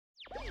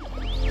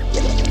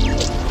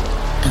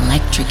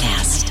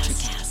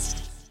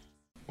Electrocast.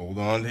 Hold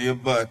on to your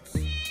butts.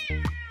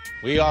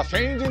 We are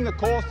changing the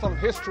course of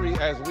history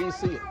as we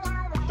see it.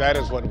 That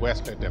is what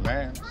Western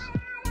demands.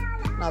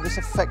 Now this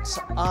affects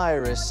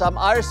Iris.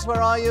 Iris,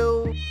 where are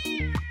you?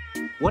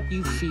 What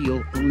you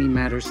feel only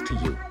matters to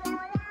you.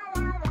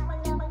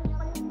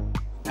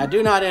 I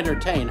do not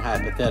entertain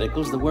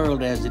hypotheticals. The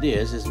world as it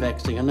is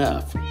vexing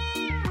enough.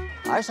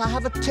 Iris, I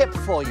have a tip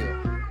for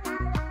you.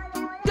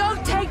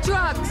 Don't take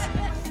drugs!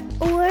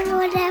 Or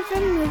Whatever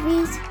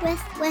Movies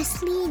with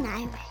Wesley and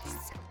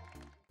Iris.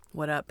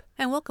 What up?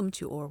 And welcome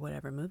to Or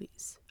Whatever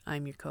Movies.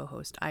 I'm your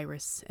co-host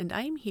Iris, and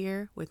I am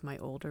here with my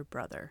older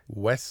brother,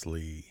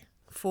 Wesley.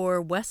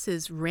 For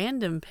Wes's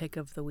random pick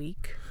of the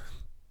week,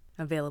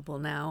 available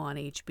now on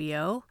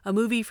HBO, a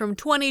movie from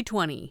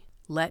 2020,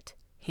 Let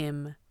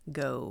Him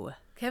Go.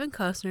 Kevin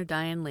Costner,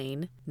 Diane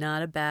Lane,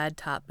 not a bad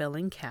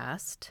top-billing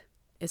cast,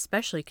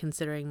 especially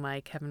considering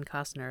my Kevin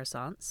Costner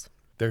assance.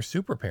 They're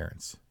super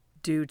parents.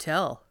 Do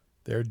tell.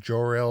 They're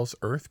Jor-El's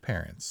Earth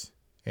parents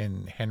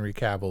in Henry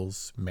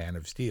Cavill's Man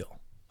of Steel.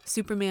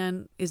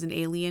 Superman is an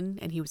alien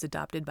and he was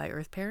adopted by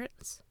Earth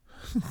parents?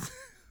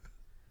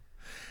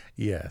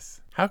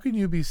 Yes. How can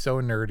you be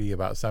so nerdy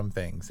about some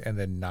things and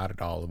then not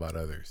at all about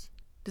others?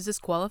 Does this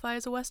qualify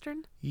as a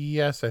Western?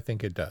 Yes, I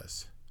think it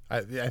does.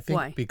 I think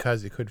Why?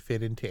 Because it could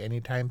fit into any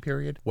time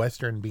period.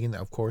 Western being,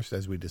 of course,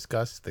 as we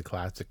discussed, the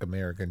classic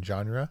American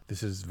genre.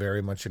 This is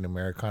very much an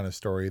Americana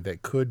story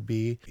that could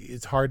be,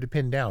 it's hard to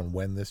pin down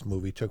when this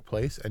movie took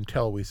place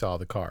until we saw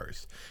the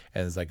cars.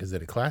 And it's like, is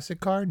it a classic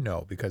car?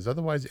 No, because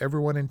otherwise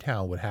everyone in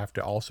town would have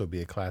to also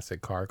be a classic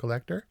car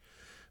collector.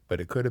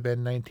 But it could have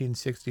been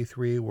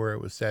 1963 where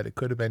it was set. It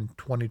could have been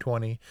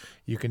 2020.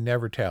 You can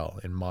never tell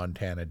in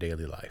Montana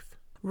daily life.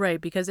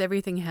 Right, because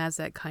everything has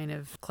that kind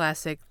of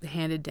classic,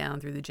 handed down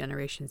through the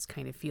generations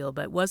kind of feel,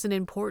 but wasn't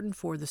important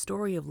for the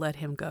story of Let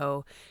Him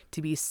Go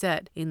to be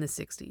set in the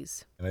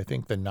 60s. And I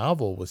think the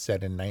novel was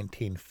set in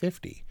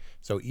 1950,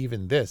 so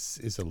even this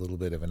is a little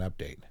bit of an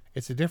update.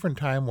 It's a different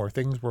time where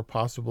things were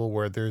possible,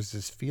 where there's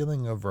this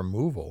feeling of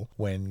removal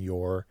when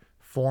your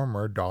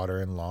former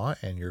daughter-in-law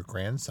and your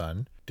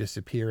grandson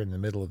disappear in the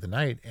middle of the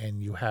night,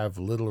 and you have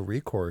little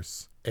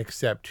recourse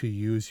except to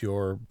use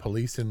your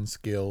policing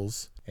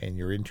skills and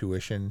your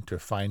intuition to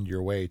find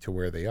your way to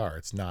where they are.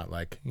 It's not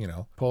like,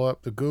 pull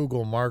up the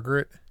Google,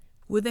 Margaret.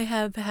 Would they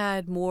have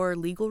had more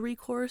legal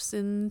recourse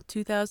in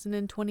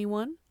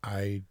 2021?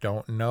 I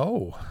don't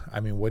know. I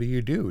mean, what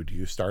do? Do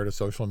you start a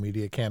social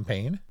media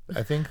campaign?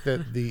 I think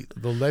that the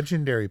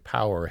legendary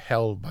power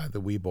held by the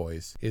Wee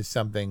Boys is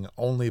something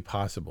only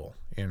possible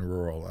in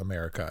rural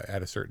America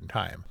at a certain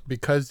time,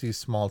 because these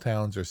small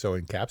towns are so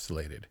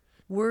encapsulated.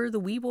 Were the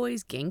Wee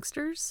Boys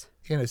gangsters?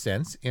 In a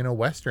sense, in a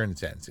Western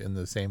sense, in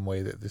the same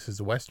way that this is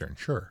a Western,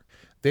 sure.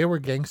 They were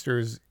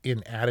gangsters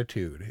in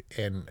attitude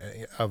and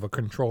of a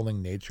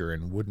controlling nature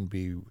and wouldn't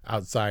be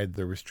outside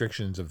the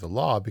restrictions of the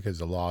law because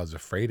the law is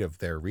afraid of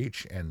their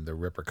reach and the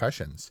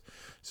repercussions.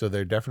 So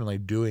they're definitely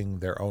doing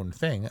their own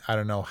thing. I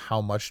don't know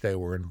how much they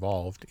were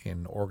involved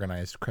in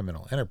organized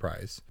criminal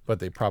enterprise, but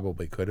they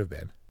probably could have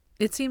been.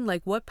 It seemed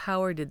like, what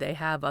power did they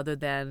have other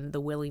than the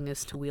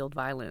willingness to wield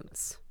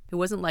violence? It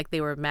wasn't like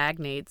they were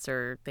magnates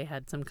or they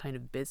had some kind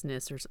of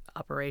business or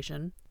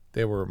operation.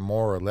 They were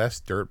more or less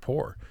dirt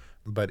poor.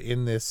 But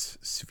in this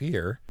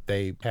sphere,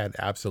 they had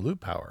absolute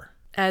power.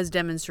 As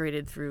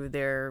demonstrated through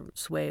their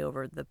sway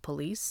over the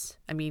police.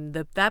 I mean,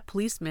 that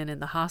policeman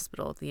in the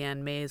hospital at the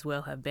end may as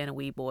well have been a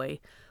Wee Boy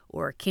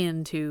or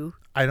akin to.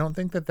 I don't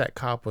think that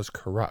cop was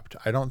corrupt.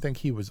 I don't think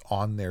he was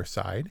on their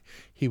side.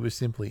 He was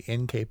simply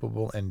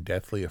incapable and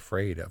deathly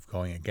afraid of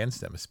going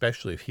against them,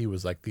 especially if he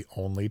was like the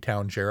only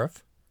town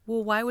sheriff.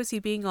 Well, why was he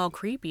being all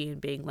creepy and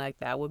being like,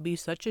 that would be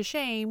such a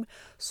shame.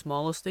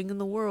 Smallest thing in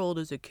the world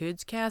is a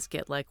kid's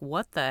casket. Like,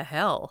 what the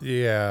hell?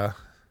 Yeah.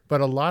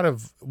 But a lot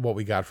of what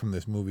we got from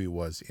this movie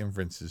was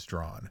inferences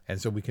drawn. And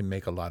so we can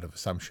make a lot of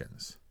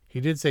assumptions. He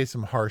did say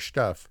some harsh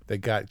stuff that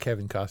got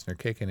Kevin Costner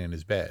kicking in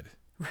his bed.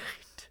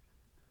 Right.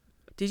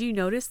 Did you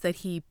notice that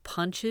he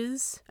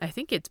punches, I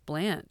think it's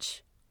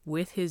Blanche,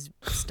 with his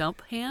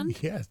stump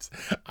hand? Yes.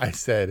 I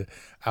said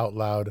out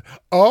loud,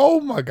 oh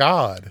my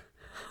God.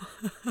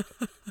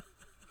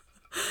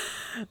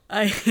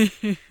 I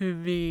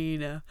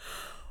mean,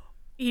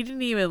 he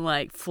didn't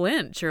even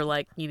flinch or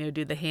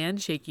do the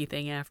handshaky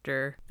thing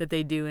after that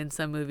they do in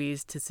some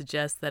movies to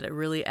suggest that it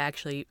really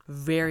actually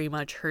very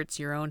much hurts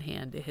your own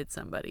hand to hit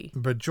somebody.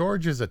 But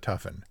George is a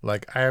toughen. I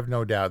have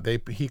no doubt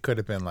he could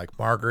have been like,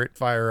 Margaret,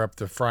 fire up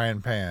the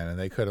frying pan, and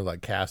they could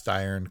have cast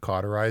iron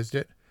cauterized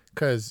it.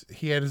 Because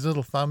he had his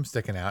little thumb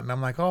sticking out, and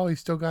I'm like, oh, he's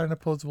still got an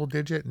opposable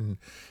digit, and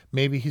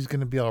maybe he's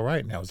going to be all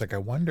right. And I was like, I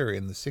wonder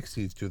in the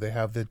 60s, do they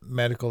have the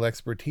medical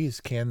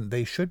expertise?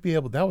 They should be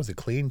able, that was a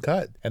clean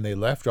cut. And they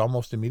left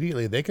almost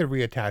immediately. They could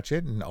reattach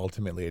it, and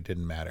ultimately it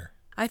didn't matter.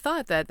 I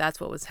thought that that's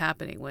what was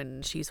happening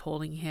when she's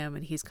holding him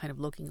and he's kind of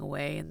looking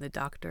away and the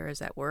doctor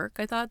is at work.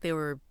 I thought they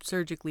were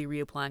surgically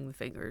reapplying the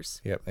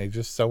fingers. Yep, they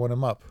just sewing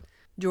him up.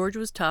 George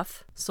was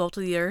tough, salt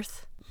of the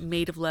earth,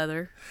 made of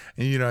leather.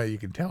 And you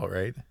can tell,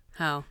 right?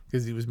 How?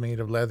 Because he was made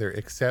of leather,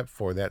 except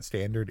for that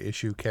standard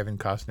issue Kevin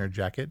Costner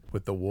jacket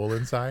with the wool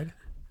inside.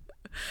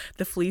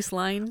 The fleece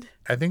lined?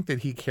 I think that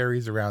he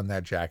carries around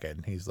that jacket,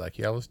 and he's like,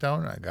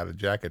 Yellowstone, I got a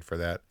jacket for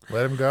that.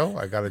 Let him go,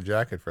 I got a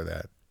jacket for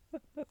that.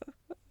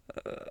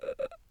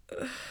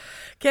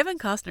 Kevin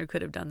Costner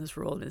could have done this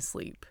role in his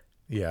sleep.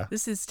 Yeah.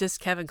 This is just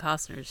Kevin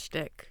Costner's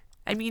shtick.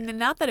 I mean,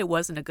 not that it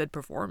wasn't a good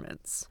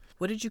performance.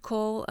 What did you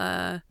call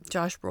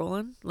Josh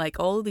Brolin? Like,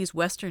 all of these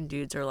Western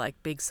dudes are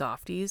like big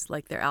softies,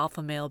 like they're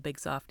alpha male big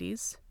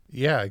softies.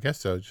 Yeah, I guess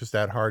so. Just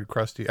that hard,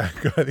 crusty. I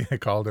think I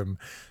called him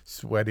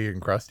sweaty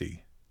and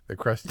crusty. The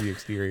crusty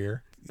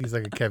exterior. He's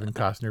like a Kevin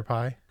Costner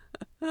pie.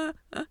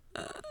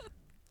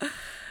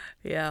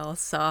 Yeah, all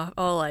soft,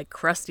 all like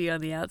crusty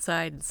on the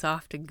outside and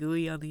soft and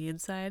gooey on the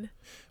inside.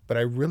 But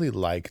I really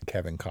like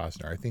Kevin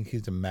Costner. I think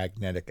he's a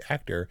magnetic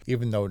actor,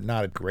 even though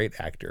not a great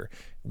actor.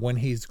 When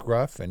he's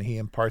gruff and he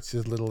imparts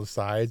his little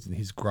asides and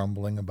he's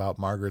grumbling about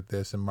Margaret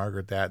this and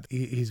Margaret that,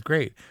 he's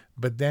great.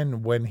 But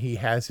then when he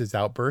has his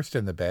outburst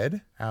in the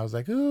bed, I was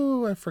like,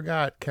 ooh, I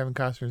forgot Kevin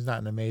Costner's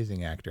not an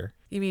amazing actor.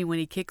 You mean when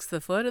he kicks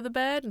the foot of the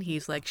bed and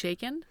he's like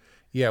shaking?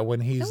 Yeah,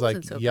 when he's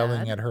like so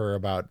yelling bad. at her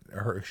about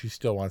her, she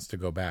still wants to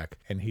go back.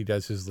 And he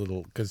does his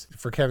little, because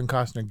for Kevin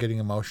Costner, getting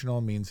emotional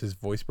means his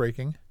voice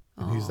breaking.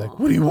 And he's like,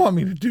 what do you want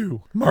me to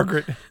do,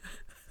 Margaret?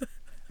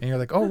 And you're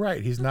like, oh,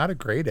 right. He's not a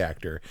great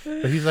actor,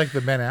 but he's like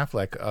the Ben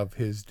Affleck of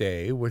his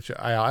day, which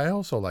I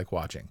also like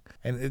watching.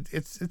 And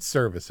it's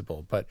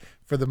serviceable. But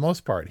for the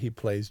most part, he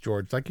plays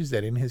George, like you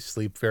said, in his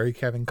sleep, very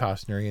Kevin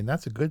Costner-y, and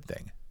that's a good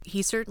thing.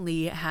 He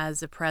certainly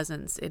has a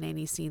presence in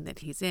any scene that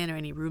he's in or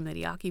any room that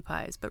he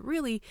occupies. But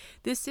really,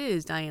 this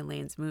is Diane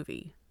Lane's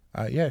movie.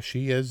 Yeah,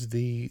 she is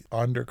the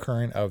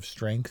undercurrent of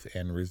strength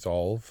and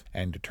resolve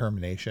and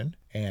determination,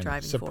 and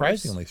Driving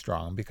surprisingly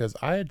strong, because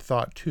I had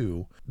thought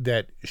too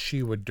that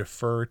she would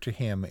defer to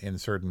him in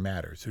certain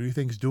matters. Who do you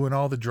think's doing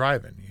all the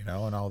driving,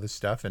 and all this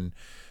stuff? And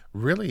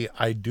really,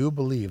 I do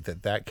believe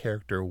that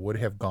character would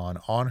have gone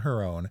on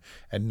her own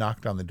and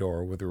knocked on the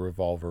door with a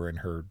revolver in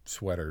her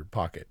sweater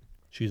pocket.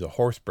 She's a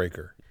horse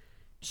breaker.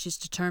 She's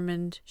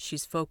determined,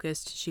 she's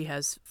focused, she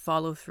has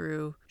follow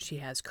through, she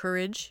has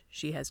courage,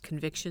 she has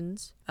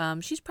convictions.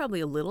 She's probably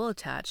a little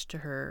attached to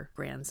her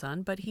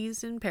grandson, but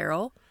he's in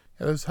peril.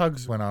 Yeah, those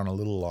hugs went on a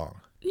little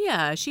long.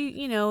 Yeah,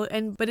 she,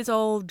 but it's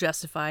all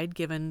justified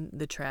given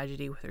the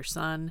tragedy with her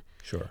son.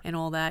 Sure. And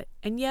all that.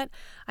 And yet,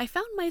 I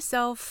found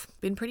myself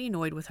being pretty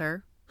annoyed with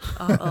her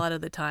a lot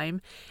of the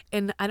time.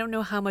 And I don't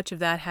know how much of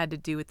that had to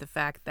do with the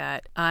fact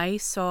that I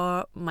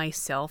saw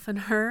myself in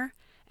her.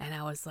 And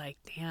I was like,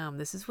 damn,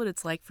 this is what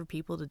it's like for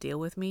people to deal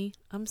with me.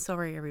 I'm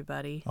sorry,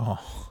 everybody.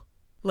 Oh.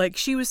 Like,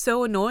 she was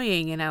so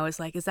annoying. And I was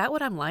like, is that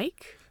what I'm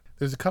like?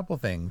 There's a couple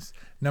things.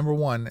 Number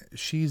one,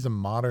 she's a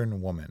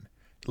modern woman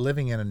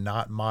living in a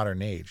not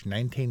modern age.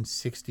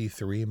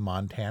 1963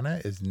 Montana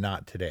is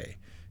not today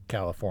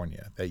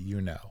California that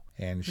you know.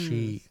 And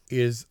she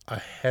is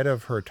ahead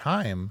of her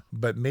time,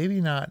 but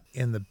maybe not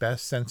in the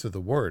best sense of the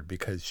word,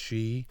 because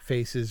she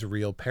faces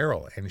real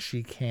peril and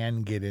she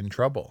can get in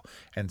trouble.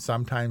 And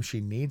sometimes she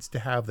needs to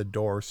have the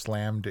door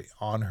slammed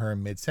on her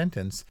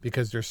mid-sentence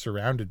because they're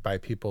surrounded by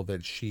people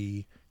that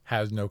she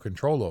has no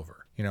control over.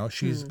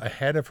 She's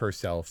ahead of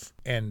herself.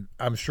 And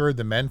I'm sure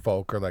the men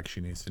folk are like,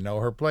 she needs to know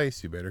her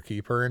place. You better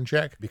keep her in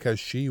check, because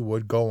she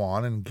would go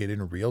on and get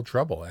in real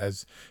trouble,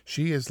 as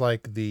she is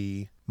like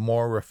the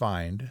more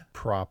refined,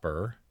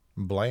 proper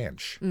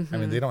Blanche. I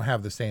mean, they don't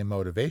have the same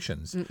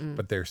motivations,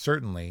 but they're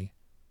certainly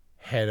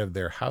head of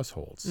their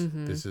households.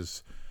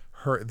 This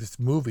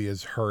movie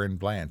is her and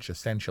Blanche,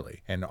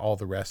 essentially, and all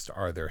the rest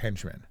are their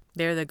henchmen.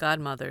 They're the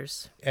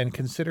godmothers. And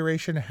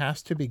consideration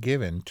has to be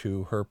given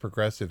to her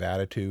progressive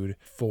attitude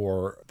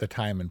for the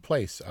time and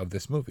place of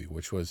this movie,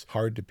 which was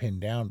hard to pin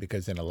down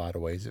because in a lot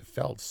of ways it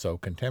felt so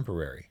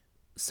contemporary.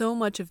 So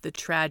much of the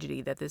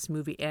tragedy that this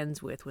movie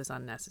ends with was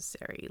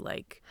unnecessary.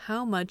 Like,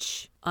 how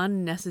much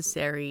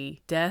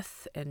unnecessary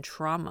death and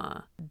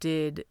trauma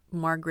did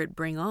Margaret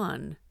bring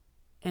on?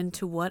 And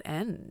to what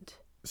end?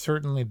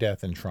 Certainly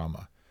death and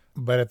trauma.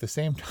 But at the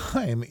same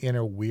time, in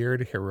a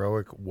weird,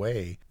 heroic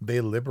way,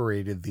 they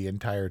liberated the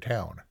entire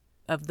town.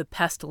 Of the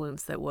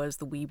pestilence that was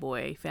the Wee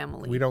Boy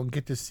family. We don't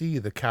get to see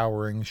the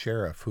cowering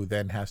sheriff who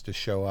then has to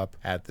show up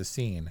at the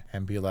scene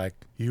and be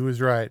like, you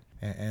was right,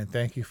 and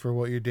thank you for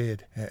what you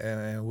did,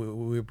 and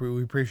we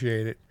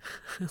appreciate it.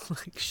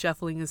 Like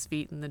shuffling his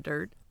feet in the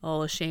dirt,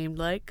 all ashamed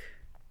like.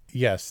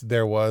 Yes,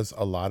 there was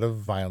a lot of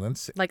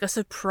violence. Like a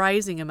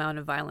surprising amount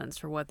of violence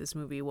for what this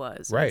movie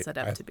was. Right. Set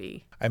up to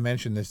be. I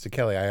mentioned this to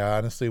Kelly. I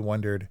honestly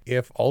wondered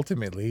if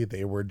ultimately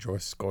they were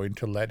just going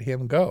to let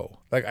him go.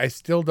 Like, I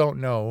still don't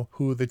know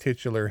who the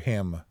titular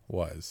him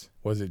was.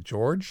 Was it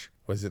George?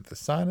 Was it the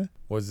son?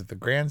 Was it the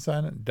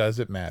grandson? Does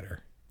it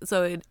matter?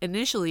 So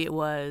initially it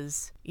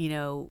was,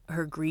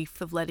 her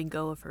grief of letting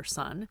go of her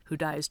son, who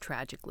dies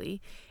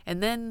tragically.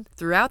 And then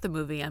throughout the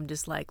movie, I'm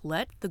just like,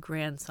 let the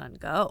grandson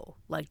go.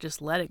 Like, just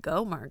let it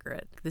go,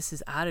 Margaret. This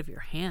is out of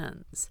your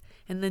hands.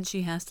 And then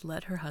she has to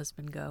let her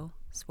husband go.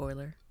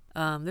 Spoiler.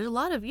 There's a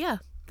lot of,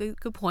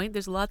 good point.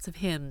 There's lots of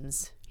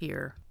hymns,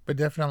 here. But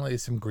definitely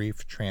some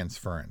grief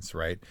transference,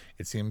 right?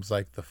 It seems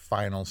like the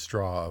final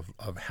straw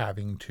of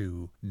having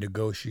to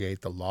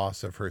negotiate the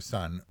loss of her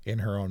son in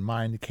her own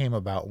mind came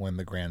about when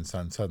the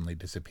grandson suddenly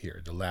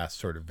disappeared, the last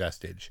sort of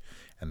vestige,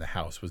 and the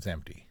house was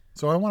empty.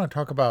 So I want to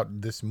talk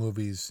about this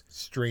movie's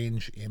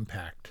strange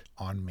impact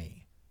on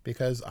me.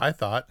 Because I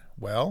thought,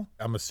 well,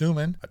 I'm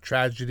assuming a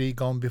tragedy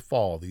gonna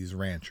befall these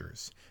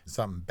ranchers.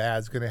 Something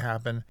bad's gonna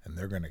happen, and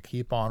they're gonna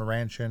keep on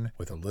ranching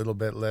with a little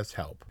bit less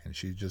help. And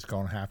she's just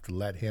gonna have to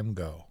let him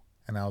go.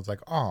 And I was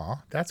like,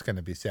 aw, that's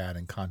gonna be sad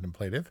and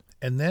contemplative.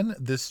 And then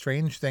this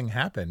strange thing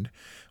happened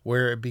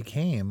where it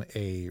became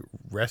a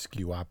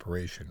rescue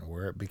operation,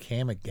 where it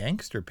became a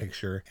gangster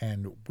picture,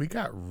 and we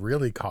got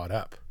really caught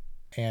up.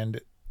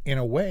 And in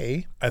a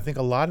way, I think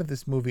a lot of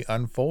this movie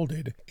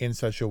unfolded in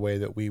such a way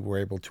that we were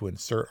able to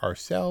insert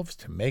ourselves,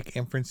 to make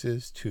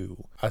inferences,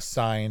 to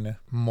assign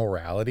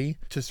morality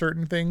to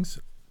certain things.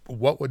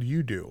 What would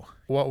you do?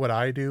 What would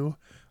I do?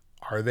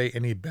 Are they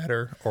any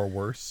better or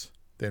worse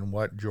than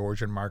what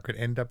George and Margaret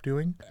end up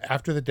doing?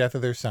 After the death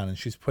of their son, and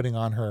she's putting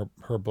on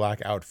her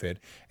black outfit,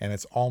 and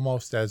it's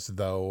almost as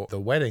though the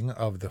wedding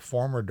of the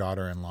former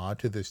daughter-in-law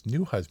to this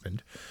new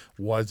husband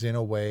was in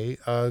a way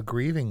a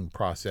grieving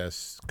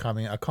process,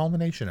 a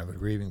culmination of a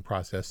grieving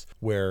process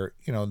where,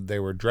 they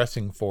were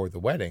dressing for the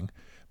wedding,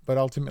 but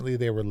ultimately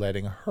they were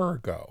letting her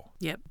go.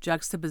 Yep.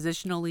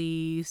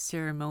 Juxtapositionally,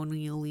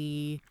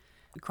 ceremonially,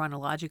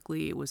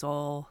 chronologically,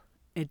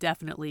 it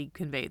definitely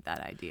conveyed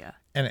that idea.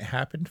 And it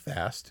happened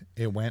fast.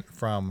 It went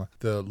from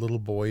the little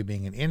boy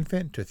being an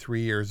infant to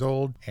 3 years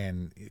old,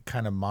 and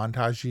kind of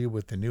montagey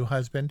with the new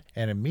husband.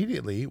 And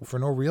immediately, for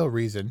no real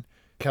reason,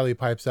 Kelly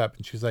pipes up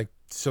and she's like,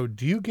 so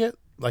do you get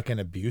like an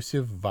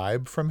abusive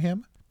vibe from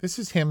him? This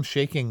is him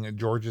shaking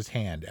George's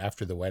hand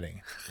after the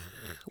wedding.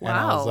 Wow. And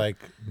I was like,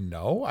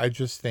 no, I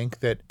just think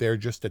that they're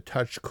just a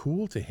touch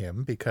cool to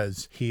him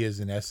because he is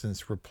in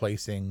essence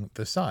replacing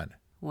the son.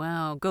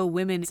 Wow, go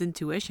women's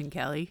intuition,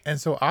 Kelly.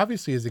 And so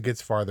obviously as it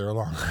gets farther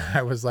along,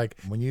 I was like,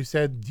 when you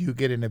said you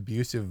get an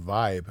abusive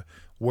vibe,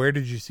 where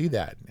did you see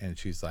that? And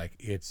she's like,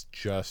 it's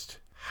just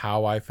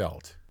how I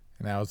felt.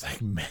 And I was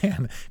like,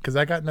 man, because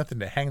I got nothing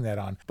to hang that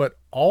on. But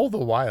all the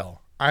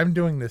while, I'm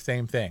doing the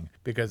same thing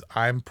because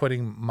I'm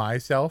putting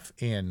myself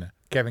in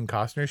Kevin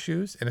Costner's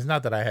shoes. And it's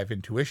not that I have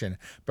intuition,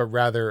 but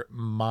rather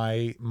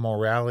my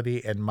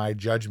morality and my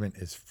judgment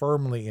is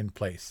firmly in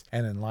place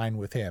and in line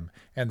with him.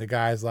 And the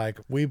guy's like,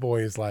 wee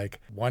boy is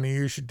like, one of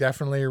you should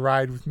definitely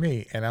ride with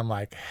me. And I'm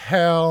like,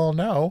 hell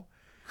no.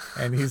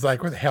 And he's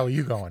like, where the hell are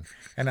you going?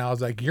 And I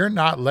was like, you're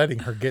not letting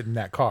her get in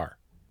that car.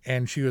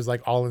 And she was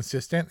like all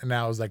insistent. And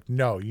I was like,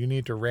 no, you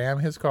need to ram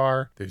his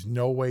car. There's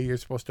no way you're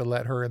supposed to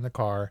let her in the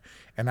car.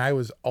 And I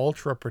was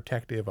ultra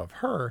protective of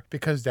her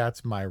because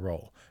that's my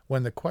role.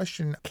 When the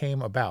question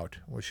came about,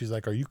 well, she's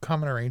like, are you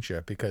coming or ain't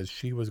you? Because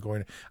she was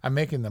going to, I'm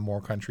making them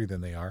more country than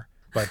they are.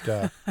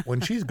 But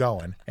when she's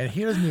going, and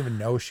he doesn't even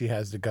know she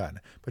has the gun,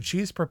 but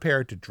she's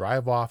prepared to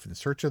drive off in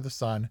search of the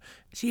son.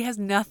 She has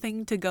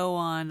nothing to go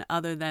on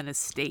other than a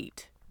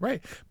state.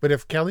 Right. But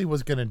if Kelly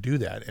was going to do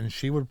that, and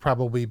she would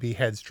probably be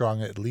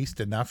headstrong at least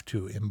enough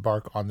to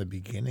embark on the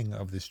beginning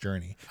of this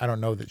journey. I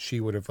don't know that she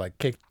would have like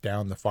kicked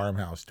down the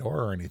farmhouse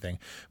door or anything,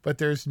 but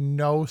there's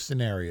no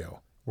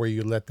scenario where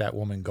you let that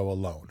woman go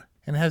alone.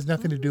 And it has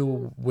nothing to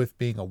do with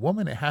being a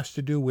woman. It has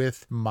to do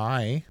with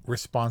my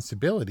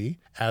responsibility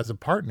as a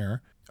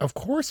partner. Of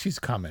course he's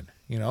coming.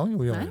 You want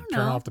to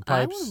turn off the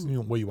pipes.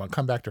 You want to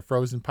come back to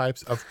frozen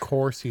pipes? Of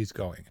course he's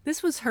going.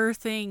 This was her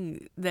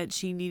thing that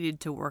she needed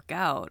to work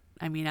out.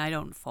 I mean, I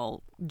don't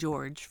fault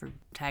George for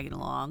tagging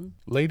along.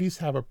 Ladies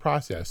have a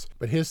process,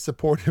 but his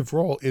supportive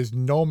role is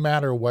no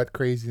matter what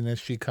craziness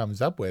she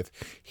comes up with,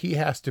 he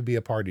has to be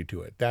a party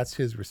to it. That's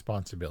his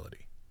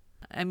responsibility.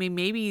 I mean,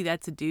 maybe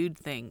that's a dude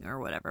thing or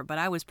whatever, but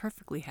I was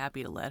perfectly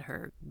happy to let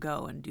her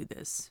go and do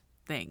this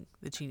thing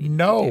that she needed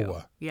to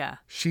do. Yeah.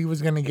 She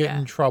was going to get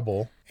in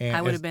trouble. And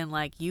I would have been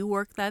like, you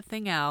work that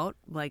thing out,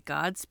 like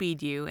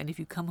Godspeed you, and if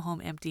you come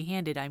home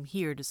empty-handed, I'm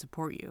here to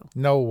support you.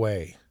 No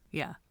way.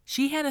 Yeah.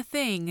 She had a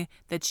thing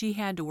that she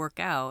had to work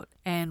out,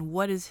 and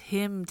what is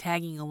him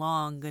tagging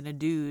along going to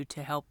do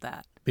to help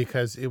that?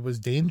 Because it was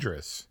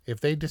dangerous. If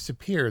they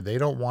disappear, they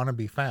don't want to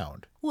be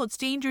found. Well, it's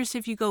dangerous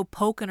if you go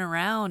poking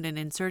around and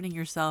inserting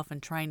yourself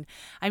and trying.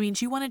 I mean,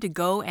 she wanted to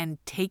go and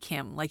take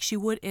him like she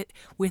would it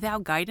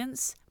without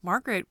guidance.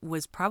 Margaret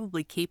was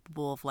probably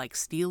capable of like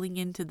stealing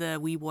into the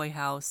wee boy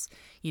house,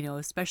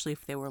 especially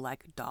if they were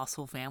like a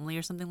docile family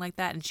or something like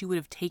that. And she would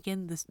have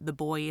taken the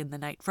boy in the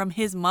night from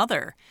his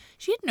mother.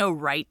 She had no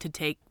right to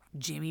take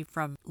Jimmy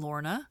from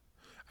Lorna.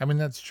 I mean,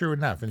 that's true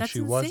enough. And that's she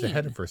insane. Was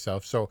ahead of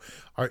herself. So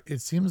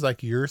it seems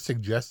like you're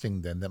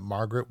suggesting then that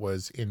Margaret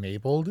was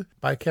enabled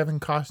by Kevin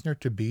Costner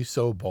to be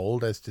so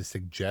bold as to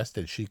suggest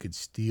that she could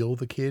steal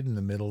the kid in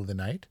the middle of the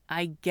night?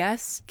 I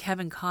guess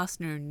Kevin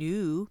Costner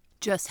knew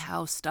just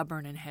how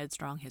stubborn and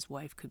headstrong his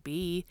wife could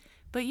be.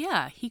 But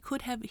yeah,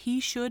 he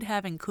should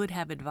have and could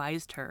have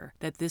advised her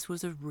that this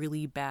was a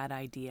really bad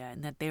idea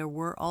and that there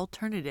were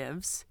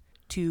alternatives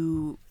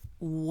to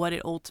what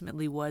it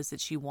ultimately was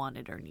that she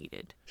wanted or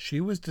needed. She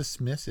was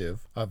dismissive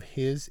of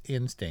his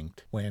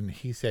instinct when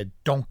he said,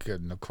 "Don't get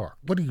in the car.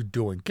 What are you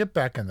doing? Get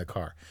back in the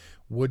car."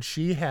 Would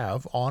she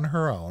have, on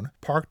her own,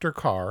 parked her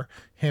car,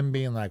 him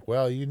being like,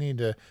 "Well, you need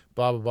to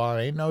blah, blah, blah.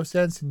 Ain't no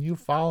sense in you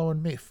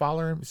following me.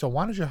 So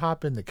why don't you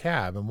hop in the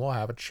cab and we'll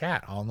have a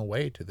chat on the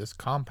way to this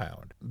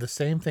compound?" The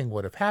same thing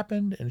would have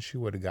happened, and she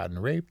would have gotten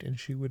raped, and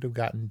she would have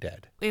gotten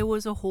dead. It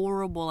was a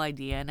horrible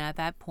idea, and at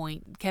that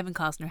point, Kevin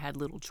Costner had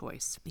little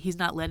choice. He's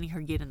not letting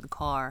her get in the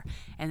car,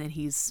 and then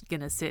he's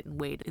going to sit and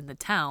wait in the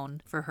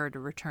town for her to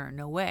return.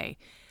 No way.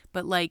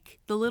 But like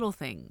the little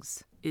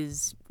things,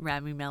 is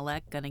Rami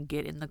Malek going to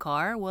get in the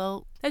car?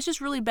 Well, that's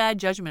just really bad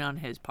judgment on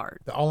his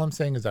part. All I'm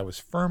saying is I was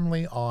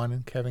firmly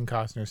on Kevin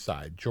Costner's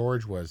side.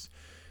 George was,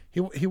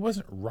 he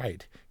wasn't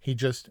right. He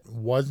just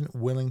wasn't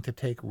willing to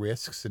take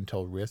risks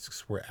until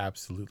risks were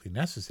absolutely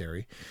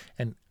necessary.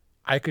 And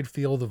I could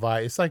feel the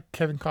vibe. It's like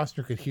Kevin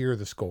Costner could hear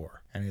the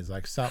score. And he's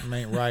like, something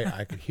ain't right.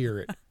 I could hear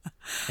it.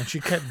 And she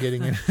kept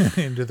getting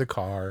into the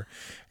car.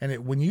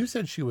 And when you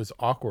said she was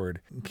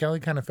awkward, Kelly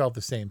kind of felt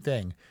the same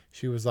thing.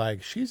 She was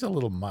like, she's a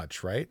little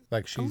much, right?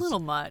 Like she's a little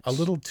much. A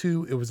little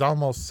too, it was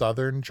almost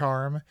Southern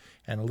charm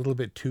and a little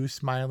bit too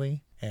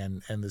smiley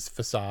and this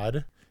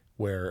facade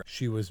where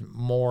she was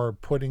more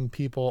putting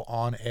people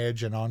on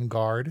edge and on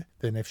guard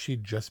than if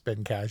she'd just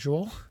been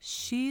casual.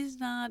 She's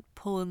not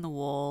pulling the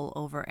wool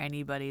over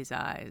anybody's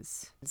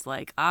eyes. It's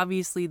like,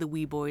 obviously the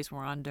wee boys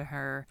were onto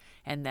her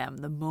and them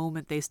the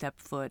moment they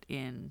stepped foot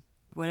in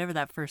whatever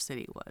that first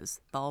city was,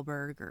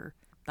 Thalberg or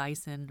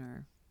Thyssen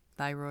or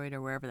Thyroid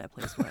or wherever that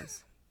place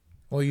was.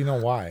 Well, you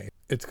know why?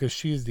 It's because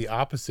she's the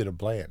opposite of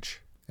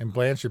Blanche. And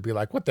Blanche would be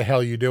like, "What the hell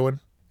are you doing?"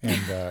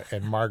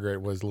 And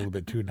Margaret was a little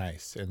bit too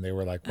nice. And they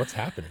were like, "What's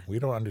happening? We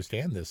don't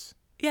understand this."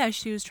 Yeah,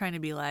 she was trying to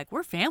be like,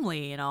 we're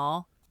family and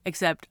all,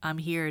 except I'm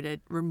here to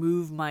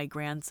remove my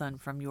grandson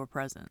from your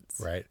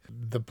presence. Right.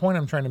 The point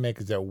I'm trying to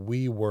make is that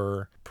we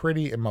were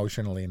pretty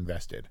emotionally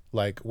invested.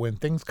 Like when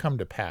things come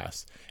to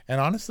pass. And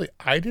honestly,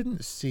 I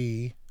didn't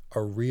see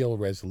a real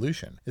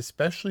resolution,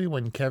 especially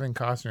when Kevin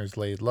Costner's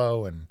laid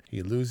low and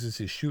he loses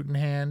his shooting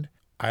hand.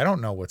 I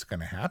don't know what's going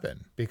to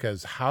happen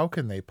because how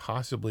can they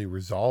possibly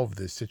resolve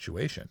this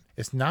situation?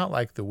 It's not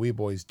like the wee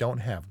boys don't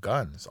have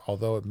guns,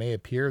 although it may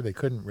appear they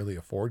couldn't really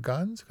afford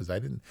guns because I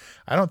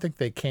don't think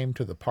they came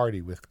to the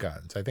party with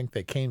guns. I think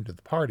they came to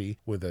the party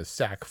with a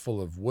sack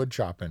full of wood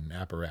chopping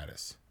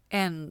apparatus.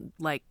 And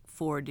like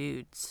 4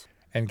 dudes.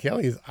 And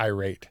Kelly's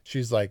irate.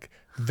 She's like,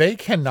 "They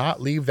cannot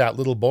leave that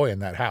little boy in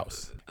that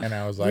house." And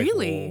I was like,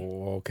 Really?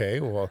 "Oh, okay.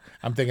 Well,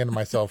 I'm thinking to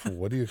myself,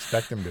 what do you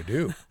expect them to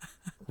do?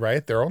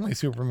 Right? They're only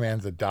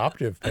Superman's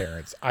adoptive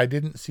parents. I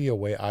didn't see a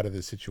way out of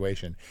this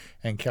situation.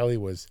 And Kelly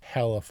was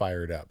hella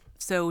fired up.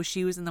 So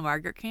she was in the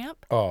Margaret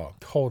camp? Oh,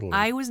 totally.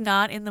 I was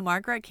not in the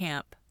Margaret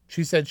camp.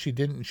 She said she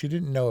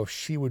didn't know if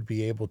she would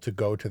be able to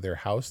go to their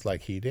house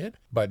like he did,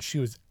 but she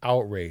was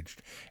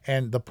outraged.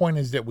 And the point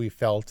is that we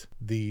felt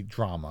the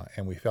drama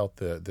and we felt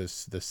the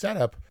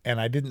setup, and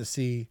I didn't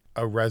see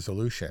a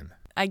resolution.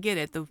 I get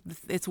it.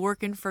 It's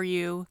working for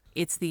you.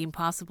 It's the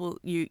impossible.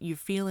 You're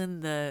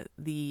feeling the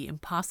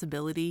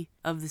impossibility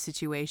of the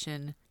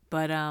situation.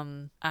 But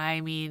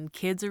I mean,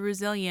 kids are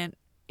resilient.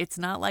 It's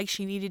not like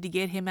she needed to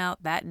get him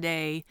out that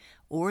day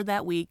or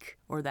that week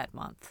or that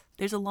month.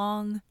 There's a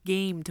long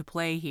game to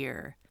play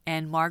here.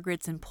 And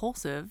Margaret's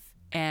impulsive,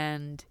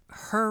 and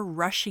her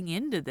rushing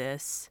into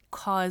this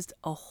caused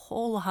a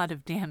whole lot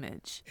of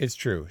damage. It's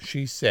true.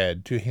 She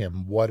said to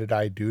him, "What did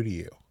I do to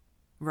you?"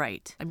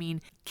 Right. I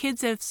mean,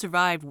 kids have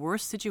survived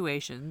worse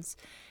situations.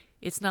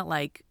 It's not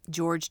like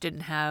George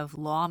didn't have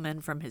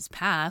lawmen from his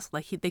past.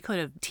 Like they could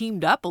have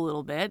teamed up a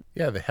little bit.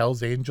 Yeah, the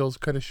Hells Angels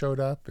could have showed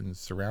up and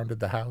surrounded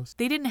the house.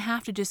 They didn't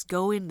have to just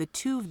go in, the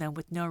two of them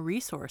with no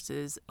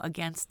resources,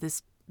 against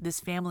this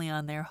family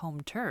on their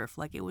home turf.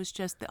 Like it was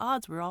just the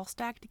odds were all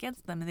stacked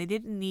against them,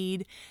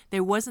 and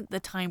there wasn't the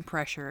time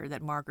pressure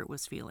that Margaret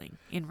was feeling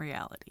in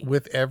reality.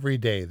 With every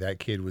day, that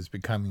kid was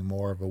becoming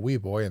more of a wee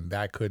boy, and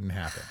that couldn't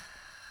happen.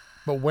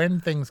 But when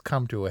things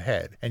come to a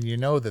head and you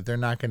know that they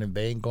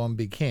ain't going to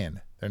be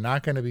kin, they're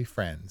not going to be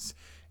friends,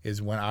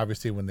 is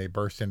when they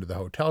burst into the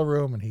hotel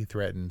room and he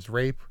threatens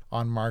rape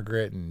on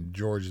Margaret and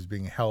George is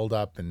being held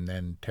up and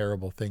then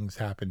terrible things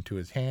happen to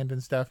his hand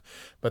and stuff.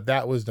 But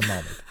that was the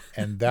moment.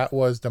 And that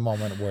was the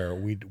moment where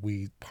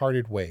we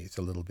parted ways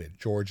a little bit,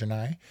 George and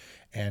I,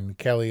 and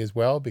Kelly as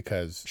well,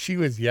 because she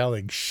was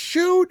yelling,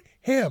 "Shoot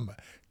him!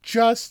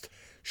 Just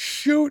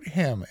shoot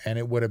him!" And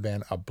it would have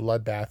been a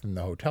bloodbath in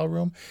the hotel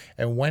room.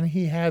 And when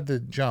he had the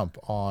jump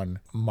on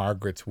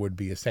Margaret's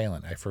would-be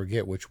assailant, I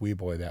forget which wee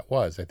boy that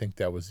was. I think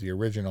that was the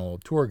original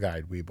tour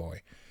guide wee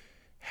boy.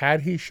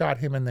 Had he shot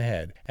him in the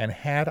head, and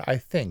I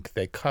think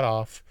they cut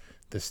off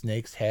the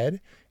snake's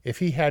head, if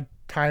he had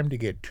time to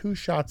get 2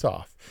 shots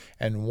off,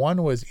 and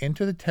one was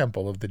into the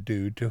temple of the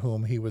dude to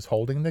whom he was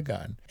holding the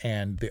gun,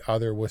 and the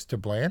other was to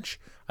Blanche,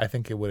 I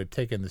think it would have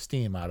taken the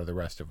steam out of the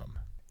rest of them.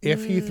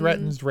 If he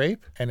threatens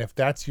rape, and if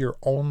that's your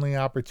only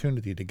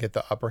opportunity to get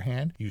the upper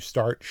hand, you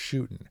start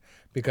shooting.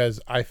 Because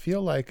I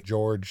feel like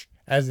George,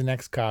 as an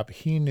ex-cop,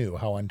 he knew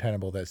how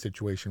untenable that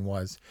situation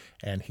was,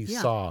 and he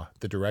saw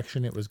the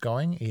direction it was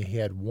going. He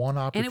had one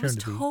And opportunity. it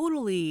was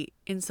totally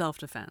in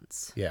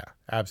self-defense. Yeah,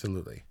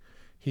 absolutely.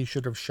 He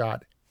should have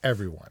shot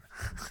everyone,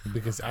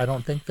 because I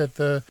don't think that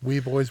the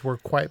wee boys were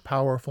quite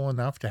powerful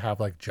enough to have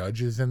like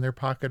judges in their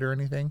pocket or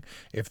anything.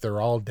 If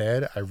they're all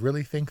dead, I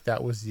really think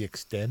that was the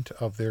extent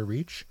of their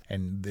reach,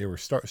 and there were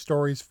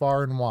stories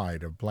far and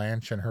wide of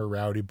Blanche and her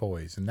rowdy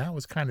boys, and that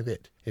was kind of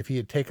it. If he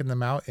had taken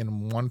them out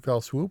in one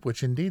fell swoop,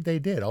 which indeed they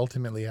did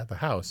ultimately at the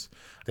house,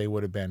 they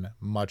would have been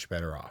much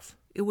better off.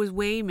 It was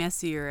way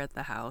messier at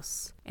the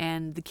house,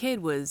 and the kid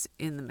was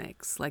in the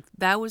mix. Like,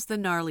 that was the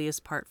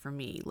gnarliest part for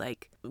me.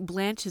 Like,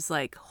 Blanche is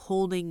like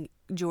holding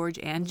George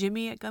and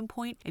Jimmy at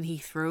gunpoint, and he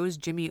throws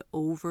Jimmy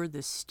over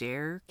the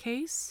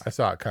staircase. I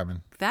saw it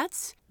coming.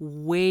 That's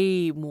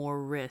way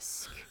more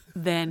risk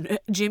than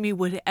Jimmy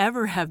would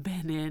ever have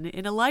been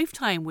in a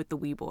lifetime with the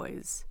wee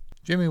boys.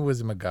 Jimmy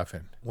was a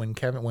MacGuffin.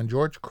 When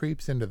George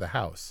creeps into the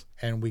house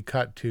and we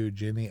cut to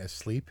Jimmy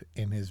asleep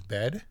in his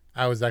bed,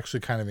 I was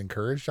actually kind of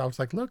encouraged. I was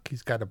like, look,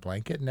 he's got a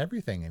blanket and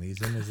everything, and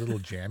he's in his little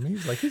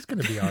jammies. Like, he's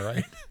going to be all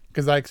right.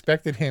 Because I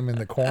expected him in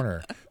the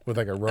corner with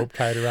like a rope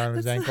tied around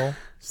his ankle,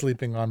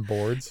 sleeping on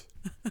boards.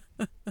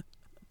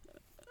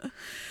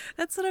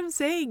 That's what I'm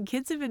saying.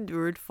 Kids have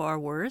endured far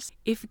worse.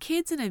 If a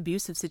kid's in an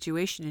abusive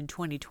situation in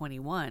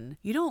 2021,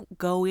 you don't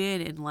go in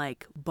and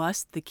like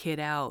bust the kid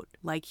out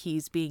like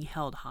he's being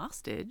held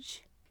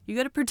hostage. You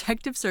go to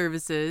protective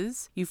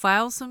services, you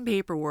file some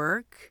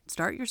paperwork,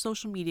 start your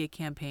social media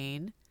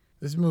campaign.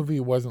 This movie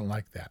wasn't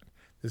like that.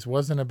 This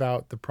wasn't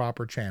about the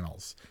proper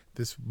channels.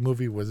 This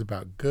movie was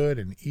about good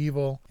and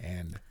evil,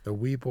 and the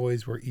wee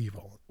boys were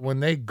evil. When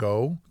they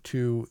go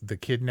to the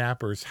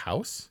kidnapper's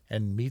house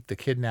and meet the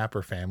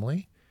kidnapper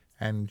family,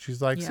 and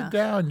she's like, sit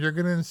down, you're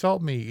going to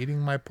insult me eating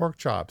my pork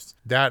chops.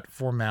 That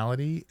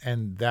formality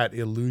and that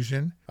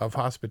illusion of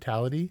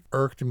hospitality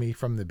irked me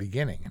from the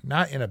beginning.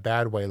 Not in a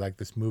bad way like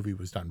this movie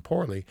was done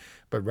poorly,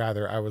 but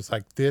rather I was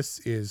like, this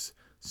is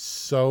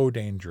so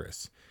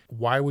dangerous.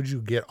 Why would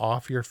you get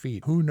off your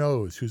feet? Who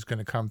knows who's going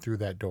to come through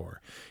that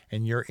door?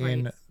 And you're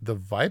in the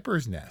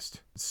viper's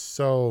nest.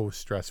 So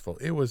stressful.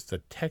 It was the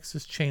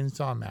Texas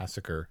Chainsaw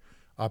Massacre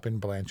up in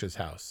Blanche's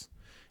house.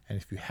 And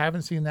if you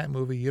haven't seen that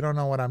movie, you don't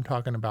know what I'm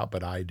talking about,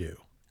 but I do.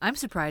 I'm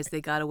surprised they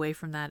got away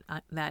from that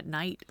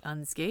night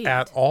unscathed.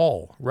 At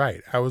all.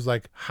 Right. I was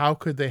like, how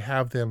could they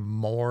have them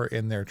more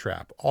in their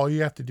trap? All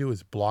you have to do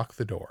is block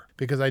the door.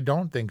 Because I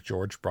don't think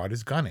George brought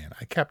his gun in.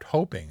 I kept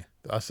hoping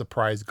a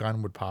surprise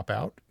gun would pop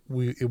out.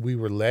 We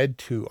were led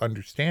to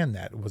understand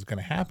that was going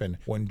to happen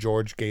when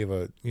George gave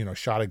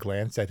shot a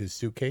glance at his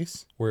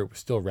suitcase where it was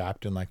still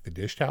wrapped in like the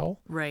dish towel.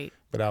 Right.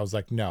 But I was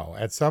like, no,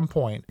 at some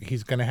point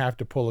he's going to have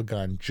to pull a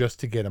gun just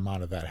to get him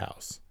out of that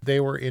house. They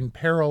were in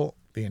peril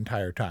the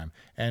entire time.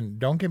 And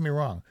don't get me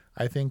wrong,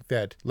 I think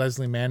that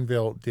Leslie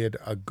Manville did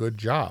a good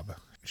job.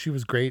 She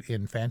was great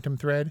in Phantom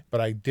Thread, but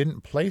I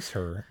didn't place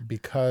her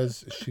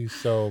because she's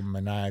so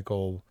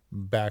maniacal,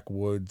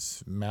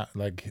 backwoods,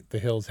 like The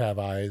Hills Have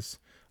Eyes.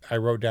 I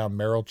wrote down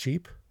Meryl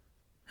Cheep.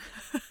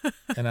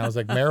 And I was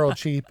like, Meryl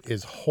Cheep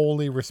is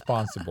wholly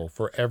responsible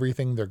for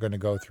everything they're going to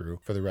go through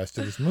for the rest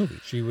of this movie.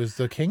 She was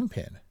the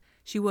kingpin.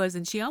 She was,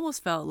 and she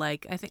almost felt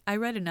like, I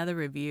read another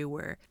review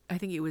where, I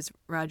think it was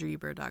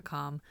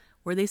RogerEbert.com,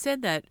 where they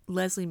said that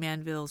Leslie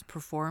Manville's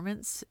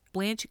performance,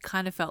 Blanche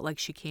kind of felt like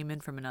she came in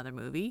from another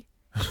movie.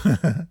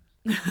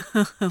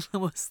 I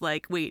was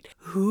like, wait,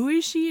 who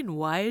is she and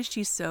why is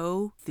she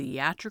so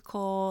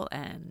theatrical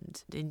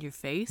and in your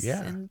face?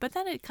 Yeah. But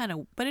then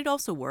it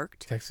also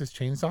worked. Texas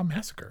Chainsaw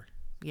Massacre.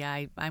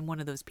 Yeah, I'm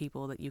one of those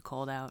people that you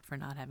called out for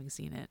not having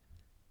seen it.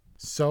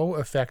 So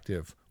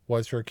effective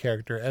was her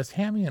character, as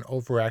hammy and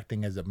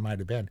overacting as it might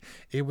have been.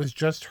 It was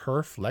just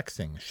her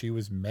flexing. She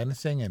was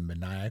menacing and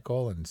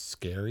maniacal and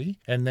scary.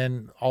 And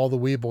then all the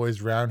wee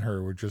boys around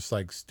her were just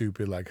like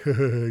stupid, like,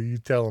 you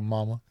tell him,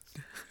 mama.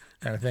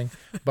 Kind of thing.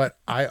 But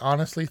I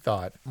honestly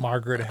thought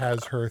Margaret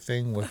has her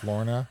thing with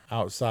Lorna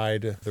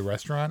outside the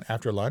restaurant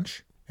after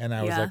lunch. And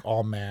I was like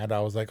all mad. I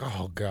was like,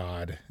 oh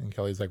God. And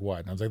Kelly's like, what?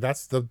 And I was like,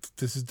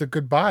 this is the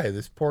goodbye.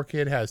 This poor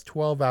kid has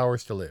 12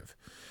 hours to live.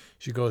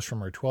 She goes from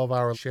her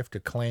 12-hour shift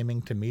to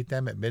claiming to meet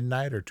them at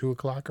midnight or 2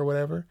 o'clock or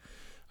whatever.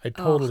 I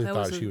totally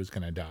thought she was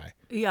going to die.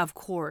 Yeah, of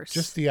course.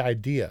 Just the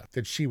idea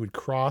that she would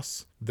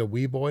cross the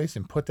wee boys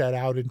and put that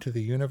out into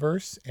the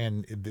universe,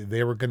 and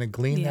they were going to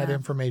glean that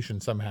information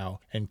somehow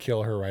and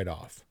kill her right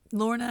off.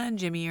 Lorna and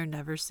Jimmy are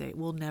never safe.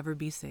 Will never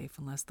be safe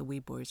unless the wee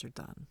boys are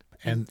done.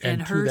 And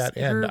to that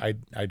end,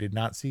 I did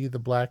not see the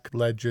Black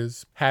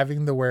Ledges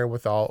having the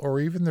wherewithal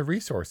or even the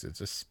resources,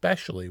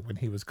 especially when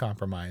he was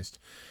compromised,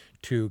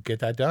 to get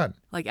that done.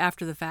 Like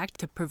after the fact,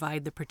 to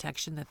provide the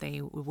protection that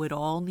they would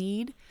all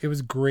need. It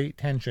was great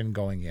tension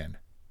going in.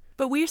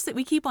 But we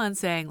keep on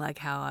saying like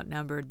how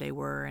outnumbered they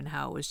were and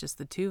how it was just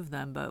the two of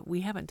them, but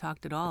we haven't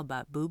talked at all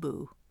about Boo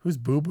Boo. Who's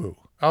Boo Boo?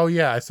 Oh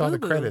yeah, I saw Boo the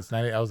Boo. credits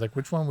and I was like,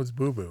 which one was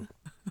Boo Boo?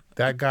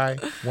 That guy,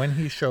 when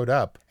he showed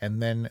up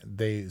and then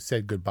they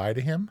said goodbye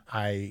to him,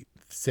 I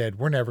said,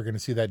 we're never going to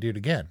see that dude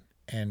again.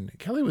 And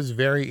Kelly was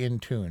very in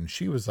tune.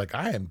 She was like,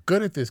 I am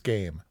good at this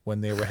game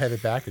when they were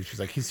headed back. And she's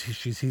like,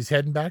 he's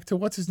heading back to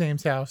what's his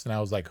name's house. And I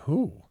was like,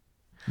 who?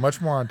 Much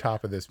more on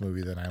top of this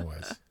movie than I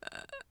was.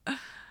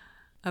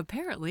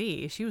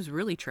 Apparently, she was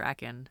really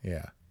tracking.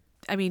 Yeah.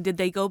 I mean, did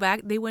they go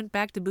back? They went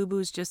back to Boo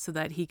Boo's just so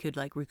that he could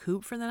like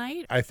recoup for the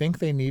night? I think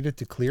they needed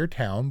to clear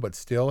town, but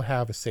still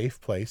have a safe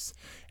place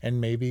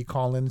and maybe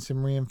call in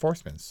some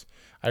reinforcements.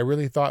 I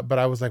really thought, but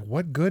I was like,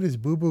 what good is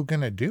Boo Boo going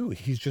to do?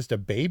 He's just a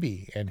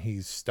baby and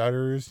he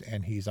stutters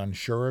and he's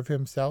unsure of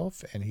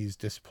himself and he's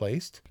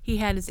displaced. He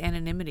had his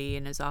anonymity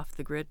and his off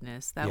the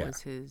gridness. That Yeah.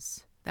 was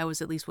his. That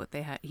was at least what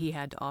he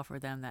had to offer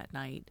them that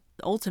night.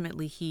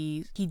 Ultimately,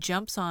 he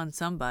jumps on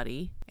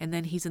somebody, and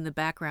then he's in the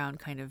background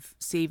kind of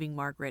saving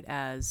Margaret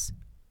as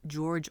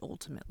George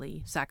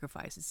ultimately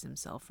sacrifices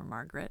himself for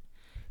Margaret.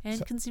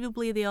 And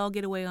conceivably, they all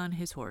get away on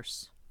his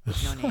horse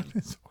with no name.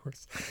 His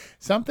horse.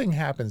 Something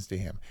happens to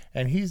him,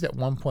 and he's at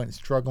one point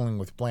struggling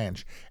with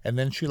Blanche, and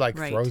then she Right.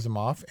 throws him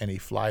off, and he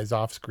flies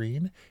off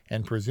screen,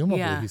 and presumably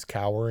Yeah. he's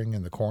cowering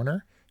in the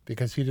corner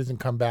because he doesn't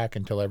come back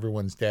until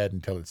everyone's dead,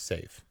 until it's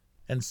safe.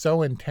 And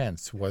so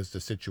intense was the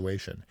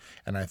situation.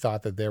 And I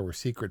thought that there were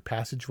secret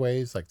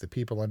passageways, like the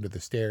people under the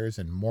stairs,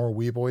 and more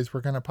wee boys were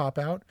going to pop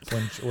out.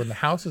 When the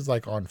house is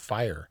like on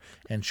fire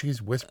and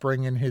she's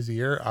whispering in his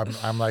ear,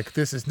 I'm like,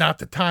 this is not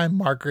the time,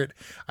 Margaret.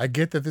 I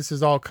get that this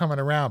is all coming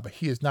around, but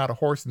he is not a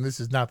horse and this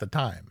is not the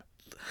time.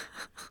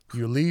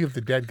 You leave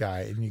the dead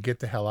guy and you get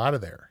the hell out of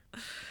there.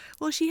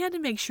 Well, she had to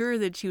make sure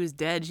that she was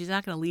dead. She's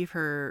not going to leave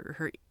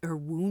her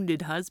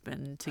wounded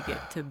husband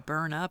to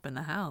burn up in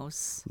the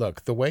house.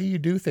 Look, the way you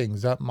do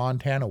things up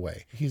Montana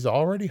way, he's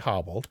already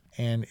hobbled,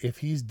 and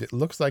if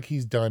looks like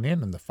he's done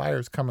in and the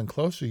fire's coming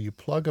closer, you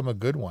plug him a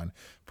good one,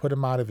 put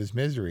him out of his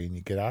misery, and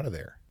you get out of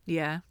there.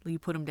 Yeah, you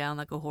put him down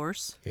like a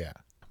horse. Yeah.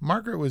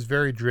 Margaret was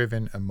very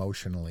driven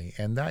emotionally,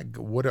 and that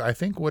would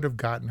have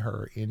gotten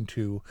her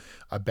into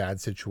a bad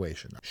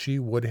situation. She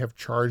would have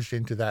charged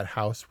into that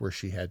house where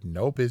she had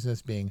no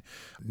business being,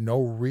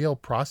 no real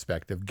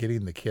prospect of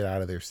getting the kid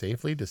out of there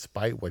safely,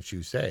 despite what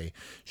you say.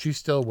 She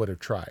still would have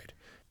tried.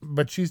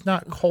 But she's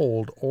not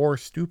cold or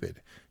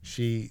stupid.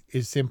 She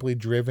is simply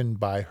driven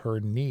by her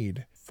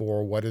need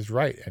for what is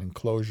right and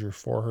closure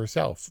for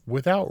herself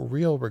without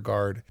real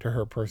regard to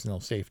her personal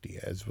safety,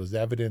 as was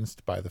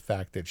evidenced by the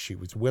fact that she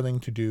was willing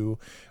to do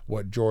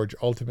what George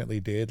ultimately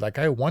did. Like,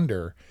 I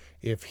wonder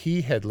if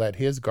he had let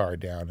his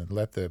guard down and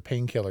let the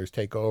painkillers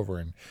take over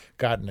and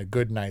gotten a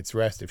good night's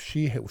rest, if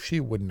she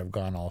wouldn't have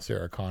gone all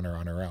Sarah Connor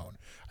on her own.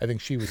 I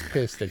think she was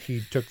pissed that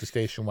he took the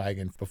station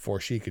wagon before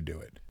she could do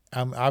it.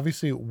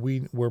 Obviously,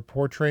 we're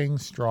portraying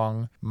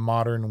strong,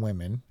 modern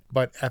women,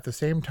 but at the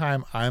same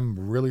time,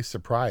 I'm really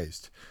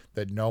surprised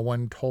that no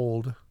one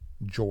told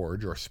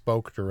George or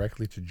spoke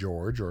directly to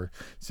George or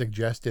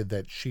suggested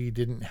that she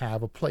didn't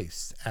have a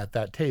place at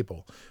that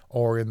table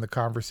or in the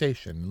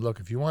conversation. Look,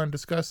 if you want to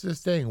discuss this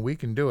thing, we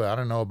can do it. I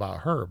don't know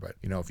about her, but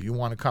if you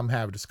want to come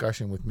have a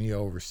discussion with me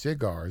over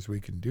cigars, we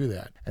can do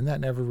that. And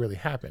that never really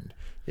happened.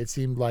 It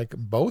seemed like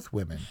both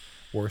women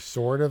were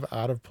sort of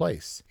out of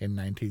place in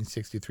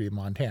 1963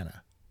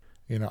 Montana.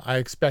 I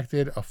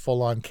expected a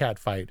full-on cat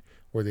fight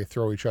where they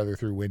throw each other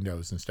through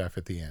windows and stuff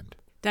at the end.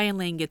 Diane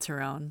Lane gets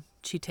her own.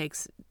 She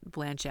takes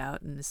Blanche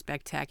out in a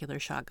spectacular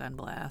shotgun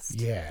blast.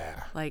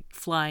 Yeah. Like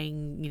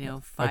flying,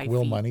 5 Like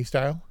Will feet Money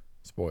style?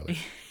 Spoiler.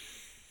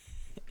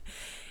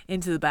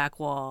 into the back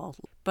wall.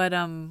 But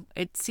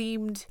it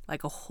seemed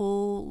like a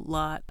whole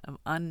lot of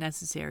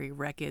unnecessary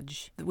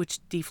wreckage, which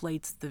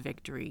deflates the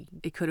victory.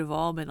 It could have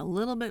all been a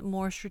little bit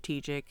more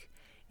strategic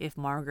if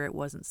Margaret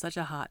wasn't such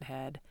a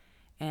hothead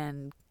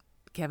and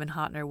Kevin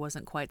Hotner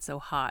wasn't quite so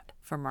hot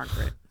for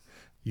Margaret.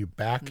 You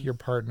back your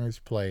partner's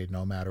play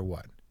no matter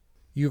what.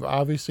 You've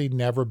obviously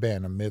never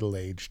been a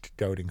middle-aged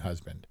doting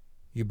husband.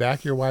 You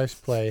back your wife's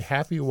play,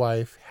 happy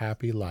wife,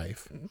 happy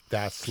life.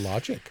 That's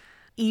logic.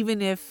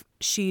 Even if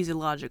she's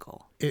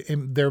illogical.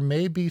 There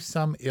may be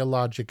some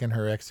illogic in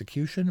her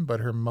execution,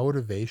 but her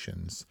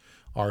motivations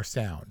are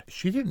sound.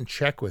 She didn't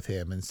check with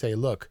him and say,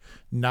 look,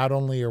 not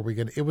only are we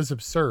going to... It was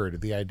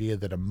absurd, the idea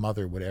that a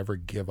mother would ever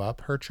give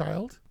up her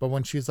child. But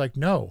when she's like,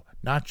 no,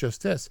 not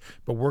just this,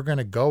 but we're going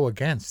to go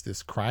against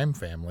this crime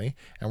family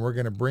and we're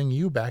going to bring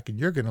you back and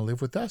you're going to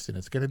live with us and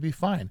it's going to be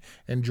fine.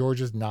 And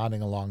George is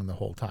nodding along the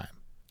whole time.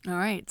 All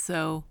right,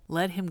 so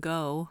let him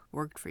go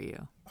worked for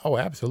you. Oh,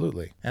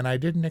 absolutely. And I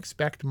didn't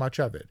expect much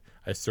of it.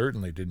 I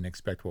certainly didn't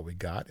expect what we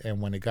got.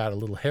 And when it got a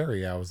little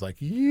hairy, I was like,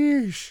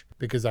 yeesh,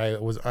 because I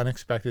was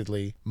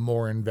unexpectedly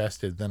more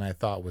invested than I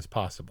thought was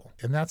possible.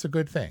 And that's a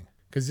good thing,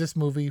 because this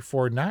movie,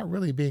 for not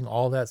really being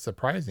all that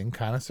surprising,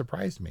 kind of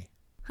surprised me.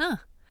 Huh.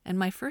 And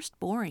my first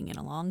boring in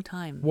a long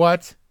time.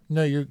 What?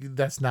 No,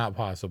 that's not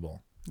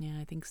possible. Yeah,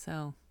 I think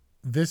so.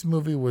 This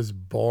movie was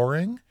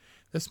boring.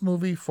 This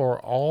movie, for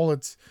all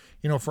its,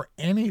 for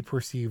any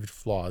perceived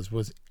flaws,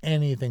 was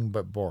anything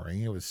but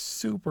boring. It was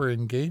super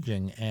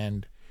engaging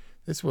and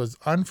This was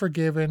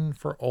Unforgiven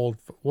for old.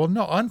 Well,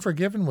 no,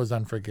 Unforgiven was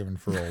Unforgiven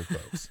for old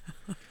folks.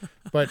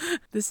 But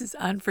this is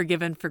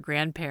Unforgiven for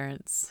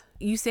grandparents.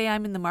 You say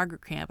I'm in the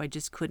Margaret camp. I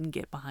just couldn't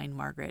get behind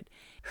Margaret.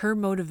 Her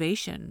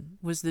motivation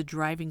was the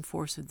driving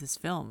force of this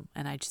film,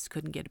 and I just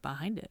couldn't get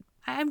behind it.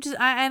 I've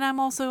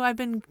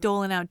been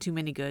doling out too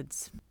many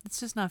goods. It's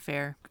just not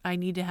fair. I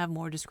need to have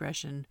more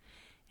discretion,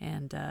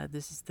 and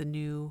this is the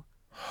new,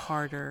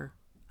 harder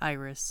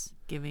Iris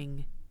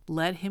giving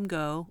Let Him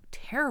Go.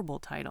 Terrible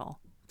title.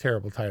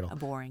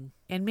 Boring.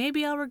 And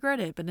maybe I'll regret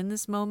it, but in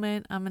this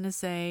moment, I'm going to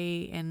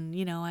say, and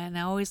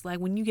I always like,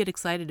 when you get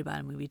excited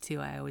about a movie too,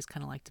 I always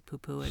kind of like to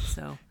poo-poo it,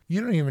 so.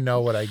 You don't even know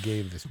what I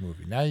gave this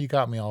movie. Now you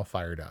got me all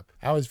fired up.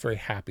 I was very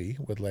happy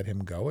with Let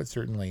Him Go. It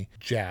certainly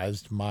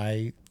jazzed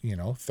my,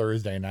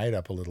 Thursday night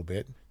up a little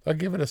bit. I'll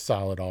give it a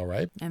solid all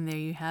right. And there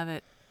you have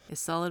it. A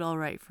solid all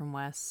right from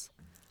Wes.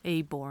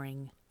 A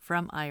boring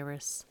from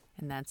Iris.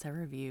 And that's our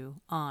review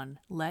on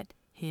Let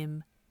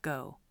Him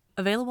Go.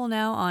 Available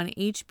now on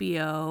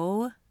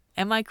HBO.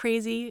 Am I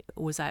crazy?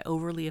 Was I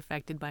overly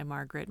affected by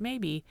Margaret?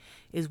 Maybe.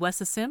 Is Wes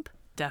a simp?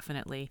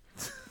 Definitely.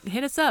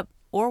 Hit us up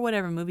or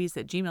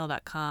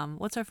whatevermovies@gmail.com.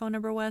 What's our phone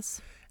number,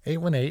 Wes?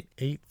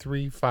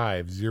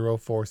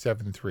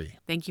 818-835-0473.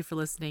 Thank you for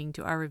listening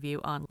to our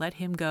review on Let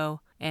Him Go,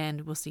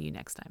 and we'll see you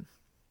next time.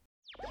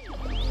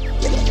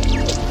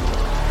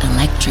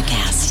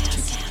 Electricast.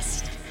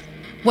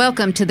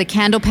 Welcome to the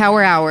Candle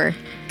Power Hour.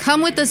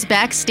 Come with us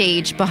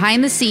backstage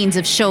behind the scenes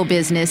of show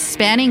business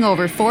spanning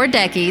over 4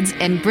 decades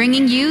and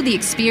bringing you the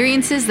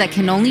experiences that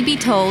can only be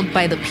told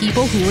by the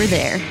people who were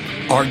there.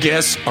 Our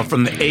guests are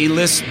from the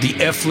A-list,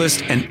 the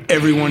F-list, and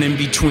everyone in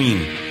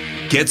between.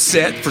 Get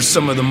set for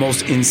some of the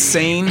most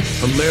insane,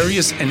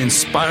 hilarious, and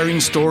inspiring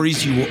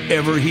stories you will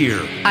ever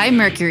hear. I'm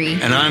Mercury.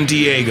 And I'm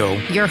Diego.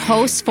 Your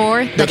hosts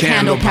for the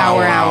Candle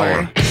Power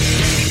Hour.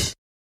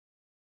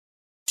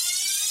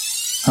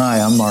 Hi,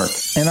 I'm Mark.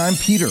 And I'm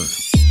Peter.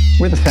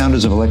 We're the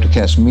founders of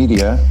Electricast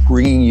Media,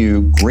 bringing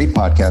you great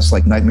podcasts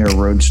like Nightmare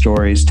Road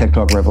Stories, Tech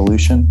Talk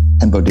Revolution,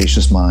 and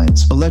Bodacious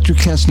Minds.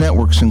 Electricast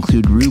networks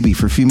include Ruby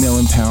for female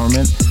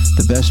empowerment,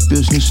 the Best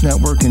Business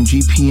Network, and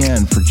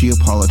GPN for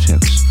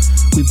geopolitics.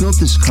 We built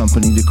this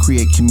company to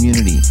create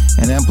community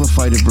and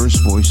amplify diverse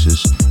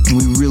voices, and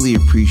we really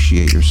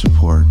appreciate your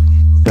support.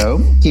 So,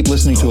 keep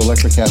listening to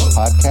Electricast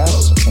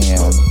podcasts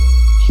and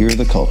hear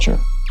the culture.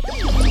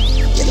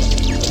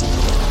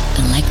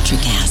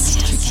 Electricast.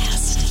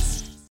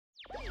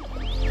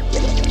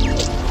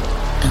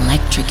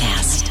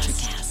 Electricast.